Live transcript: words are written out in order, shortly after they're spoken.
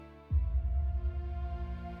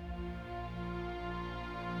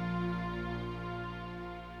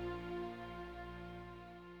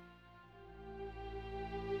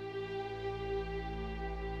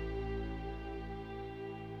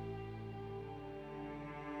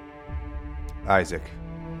Isaac,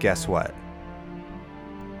 guess what?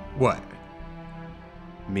 What?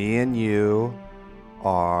 Me and you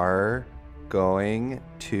are going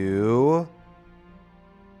to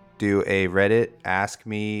do a Reddit Ask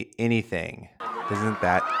Me Anything. Isn't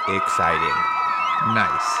that exciting?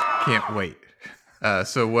 Nice. Can't wait.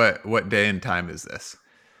 So what day and time is this?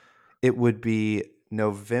 It would be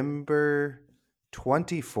November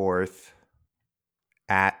 24th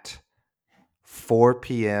at 4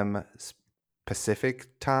 p.m.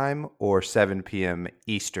 Pacific time or 7 p.m.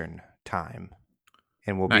 Eastern time.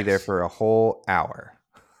 And we'll be there Nice. for a whole hour.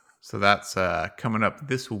 So that's coming up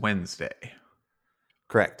this Wednesday.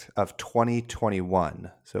 Correct. Of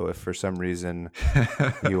 2021. So if for some reason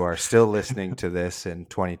you are still listening to this in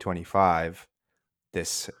 2025,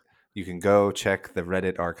 you can go check the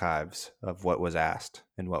Reddit archives of what was asked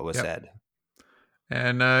and what was said.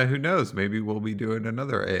 And who knows? Maybe we'll be doing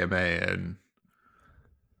another AMA in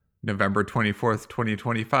November 24th,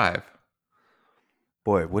 2025.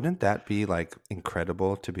 Boy, wouldn't that be like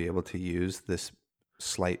incredible to be able to use this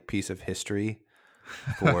slight piece of history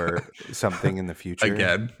for something in the future?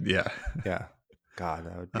 Again, yeah. Yeah. God,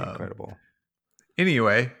 that would be incredible.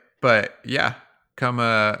 Anyway, but yeah, come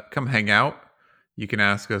hang out. You can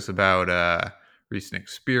ask us about recent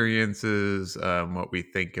experiences, what we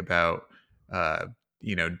think about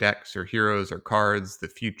decks or heroes or cards, the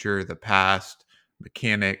future, the past,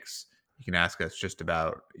 mechanics. You can ask us just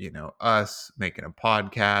about us making a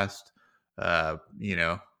podcast, our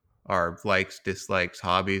likes, dislikes,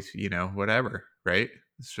 hobbies, whatever, right?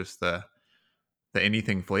 It's just the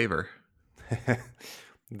anything flavor.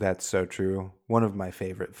 That's so true. One of my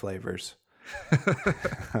favorite flavors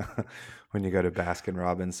when you go to Baskin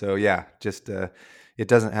Robbins. So yeah, just it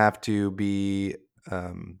doesn't have to be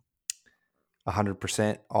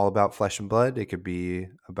 100% all about flesh and blood. It could be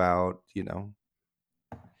about,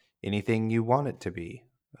 anything you want it to be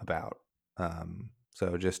about.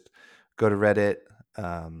 So just go to Reddit.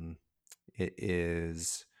 It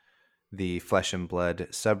is the Flesh and Blood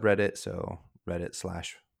subreddit. So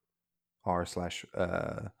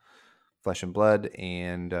Reddit/r/Flesh and Blood.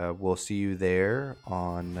 And we'll see you there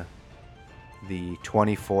on the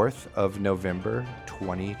 24th of November,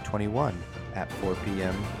 2021 at 4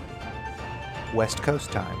 p.m. West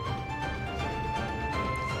Coast time.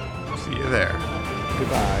 See you there.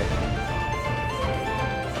 Goodbye.